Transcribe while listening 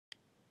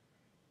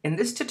In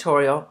this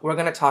tutorial, we're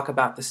going to talk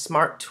about the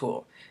Smart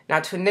tool. Now,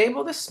 to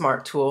enable the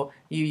Smart tool,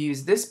 you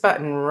use this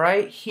button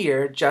right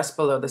here just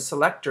below the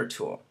Selector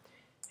tool.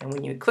 And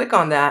when you click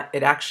on that,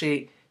 it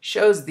actually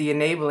shows the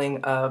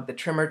enabling of the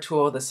Trimmer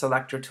tool, the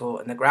Selector tool,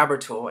 and the Grabber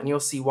tool, and you'll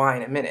see why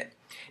in a minute.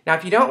 Now,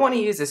 if you don't want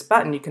to use this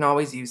button, you can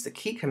always use the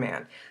key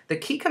command. The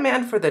key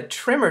command for the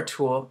Trimmer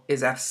tool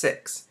is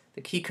F6.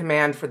 The key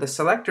command for the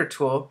Selector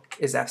tool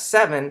is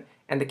F7,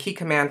 and the key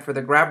command for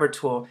the Grabber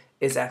tool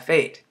is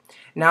F8.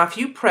 Now, if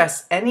you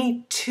press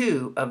any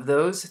two of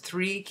those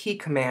three key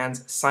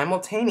commands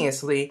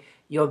simultaneously,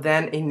 you'll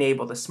then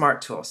enable the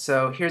Smart tool.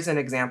 So here's an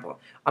example.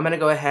 I'm going to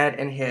go ahead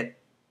and hit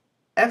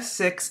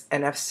F6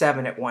 and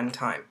F7 at one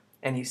time,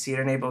 and you see it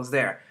enables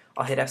there.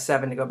 I'll hit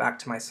F7 to go back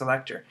to my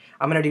selector.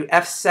 I'm going to do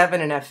F7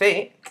 and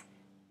F8,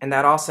 and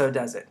that also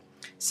does it.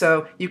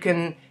 So you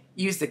can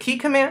use the key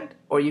command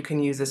or you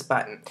can use this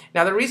button.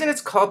 Now, the reason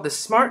it's called the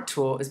Smart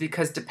tool is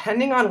because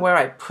depending on where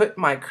I put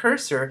my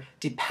cursor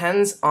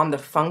depends on the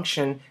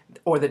function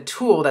or the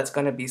tool that's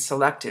going to be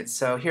selected.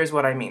 So here's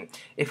what I mean.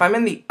 If I'm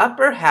in the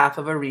upper half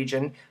of a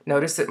region,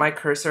 notice that my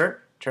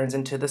cursor turns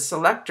into the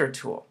Selector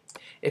tool.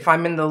 If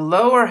I'm in the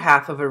lower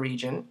half of a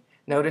region,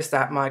 notice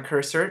that my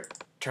cursor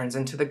turns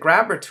into the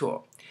Grabber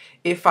tool.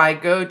 If I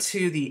go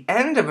to the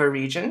end of a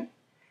region,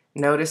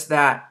 notice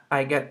that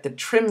I get the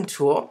Trim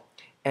tool.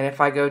 And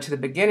if I go to the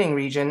beginning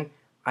region,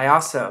 I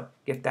also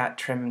get that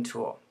Trim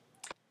tool.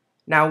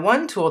 Now,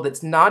 one tool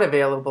that's not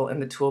available in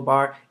the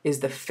toolbar is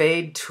the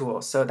Fade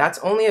tool. So that's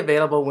only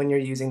available when you're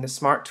using the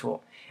Smart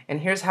tool.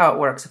 And here's how it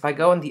works. If I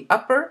go in the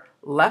upper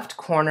left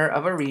corner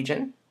of a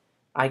region,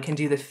 I can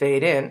do the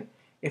Fade in.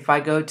 If I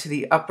go to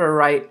the upper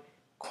right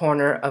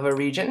corner of a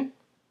region,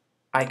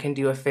 I can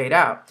do a fade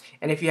out.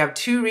 And if you have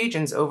two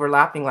regions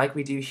overlapping like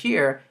we do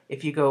here,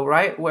 if you go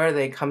right where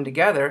they come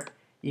together,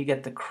 you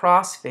get the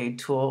crossfade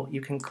tool.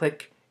 You can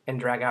click and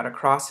drag out a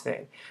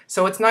crossfade.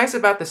 So what's nice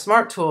about the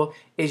Smart tool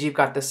is you've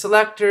got the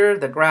selector,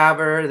 the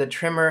grabber, the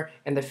trimmer,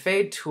 and the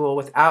fade tool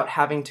without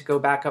having to go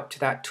back up to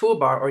that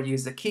toolbar or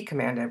use the key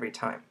command every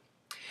time.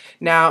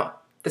 Now,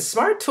 the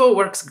Smart tool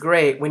works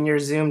great when you're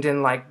zoomed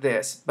in like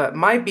this, but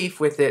my beef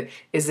with it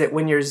is that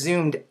when you're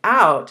zoomed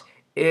out,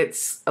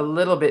 it's a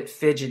little bit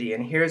fidgety,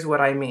 and here's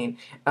what I mean.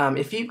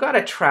 If you've got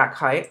a track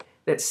height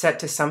that's set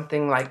to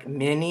something like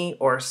mini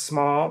or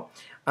small,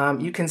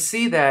 you can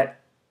see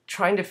that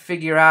trying to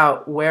figure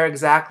out where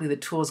exactly the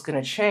tool is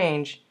going to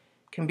change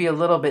can be a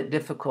little bit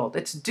difficult.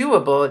 It's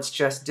doable, it's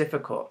just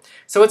difficult.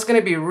 So what's going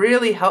to be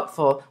really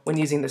helpful when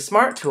using the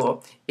Smart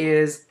tool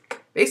is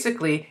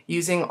basically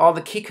using all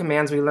the key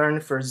commands we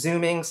learned for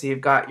zooming. So you've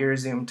got your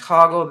zoom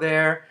toggle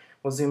there.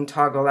 We'll zoom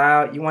toggle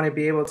out. You want to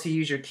be able to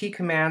use your key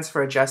commands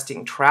for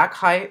adjusting track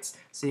heights,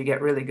 so you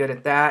get really good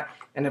at that.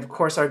 And of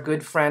course, our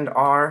good friend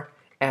R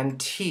and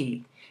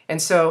T.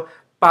 And so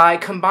by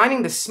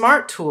combining the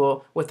Smart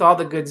tool with all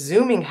the good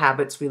zooming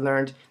habits we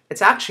learned,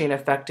 it's actually an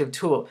effective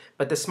tool.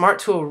 But the Smart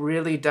tool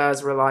really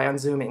does rely on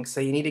zooming,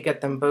 so you need to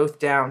get them both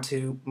down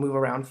to move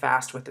around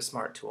fast with the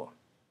Smart tool.